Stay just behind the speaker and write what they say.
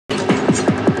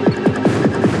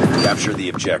Capture the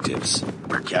objectives.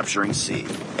 We're capturing C.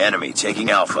 Enemy taking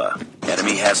Alpha.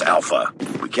 Enemy has Alpha.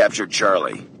 We captured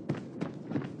Charlie.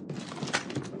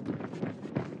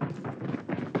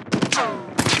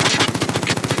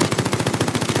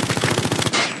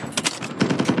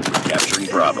 Capturing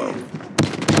Bravo.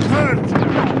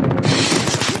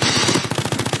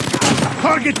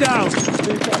 Target down!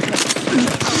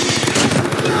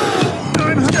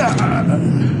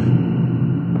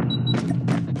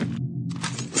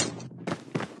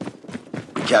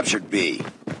 We captured B.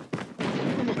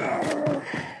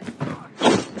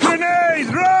 Grenade!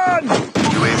 Run!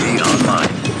 UAV online.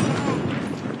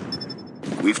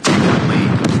 We've taken the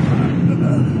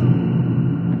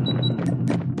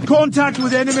lead. Contact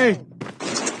with enemy!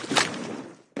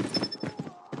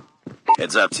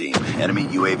 Heads up, team. Enemy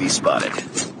UAV spotted.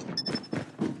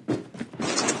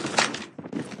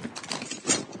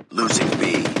 Losing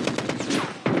B.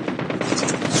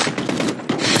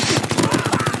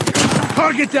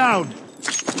 Target down!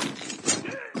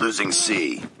 Losing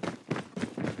C.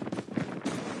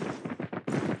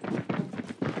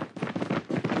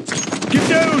 Get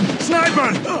down!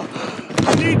 Sniper!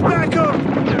 Need backup!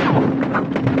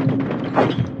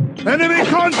 Enemy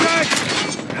contact!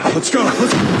 Let's go!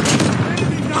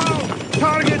 Enemy down!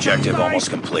 Target Objective sight. almost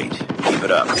complete. Keep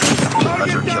it up.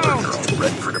 Hunter-killer down. drone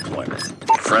ready for deployment.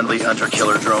 Friendly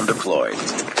hunter-killer drone deployed.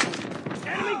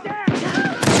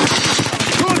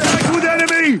 Contact with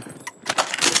enemy!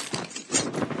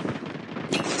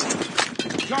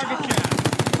 Target down.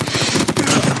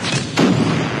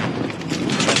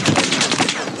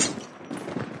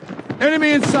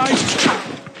 Enemy in sight!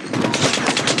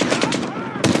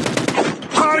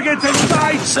 Target in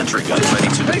sight! Sentry gun ready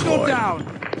to Tango deploy.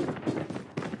 down!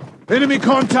 Enemy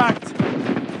contact!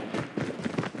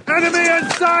 Enemy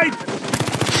in sight!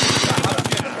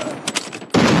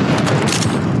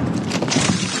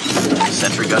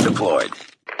 Sentry gun deployed.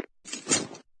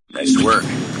 Nice work.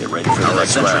 Get ready for the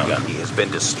next Sentry round. gun has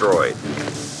been destroyed.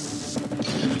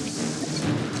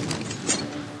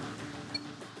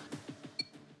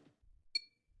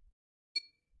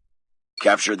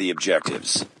 Capture the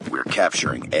objectives. We're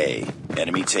capturing A.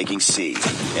 Enemy taking C.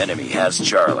 Enemy has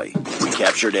Charlie. We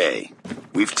captured A.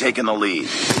 We've taken the lead.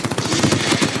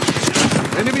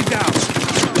 Enemy down!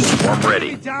 Swarm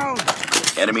ready. Down!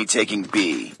 Enemy taking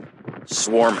B.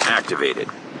 Swarm activated.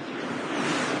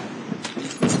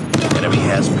 Enemy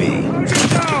has B. Target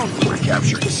down! We're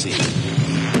capturing C.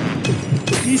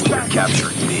 He's We're back!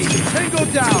 capturing B. Tango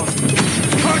down!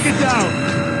 Target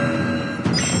down!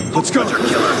 Let's go!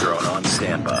 Hunter-killer drone on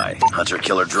standby.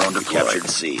 Hunter-killer drone deployed. Captured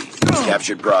C.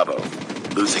 Captured Bravo.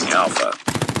 Losing Alpha.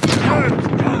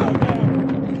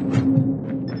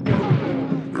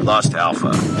 We lost Alpha.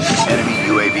 Enemy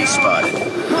UAV spotted.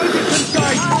 Target in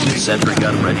sight! Sentry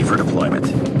gun ready for deployment.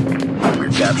 We're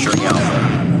capturing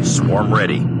Alpha. Swarm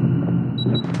ready.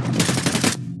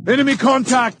 Enemy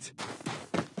contact!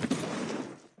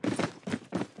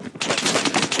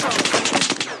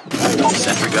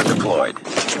 Sentry gun deployed.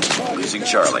 Losing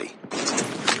Charlie.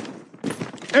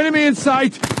 Enemy in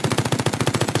sight!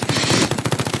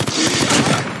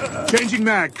 Changing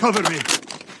mag, cover me.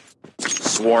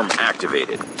 Swarm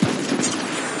activated.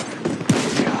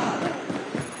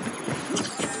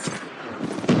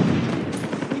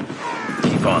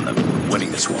 Keep on them.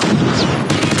 Winning this one.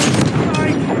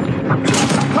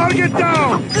 Target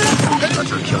down!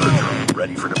 Hunter-killer drone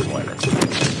ready for deployment.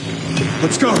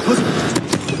 Let's go!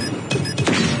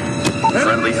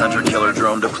 Friendly hunter-killer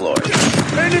drone deployed.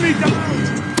 Enemy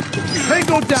down!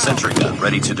 Tango down! Sentry gun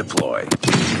ready to deploy.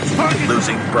 Target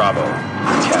Losing Bravo.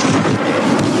 Capturing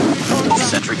A.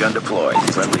 Sentry gun deployed.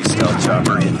 Friendly stealth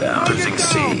chopper inbound. Losing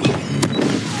C.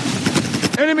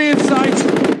 Enemy in sight!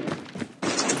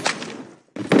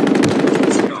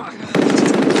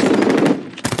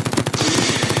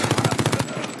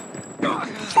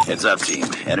 Heads up, team.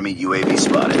 Enemy UAV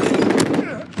spotted.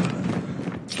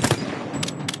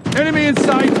 Enemy in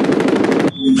sight!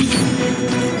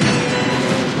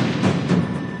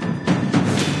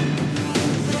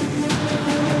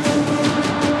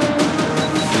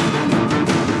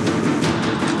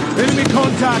 Enemy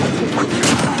contact!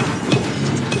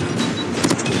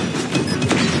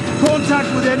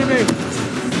 Contact with enemy!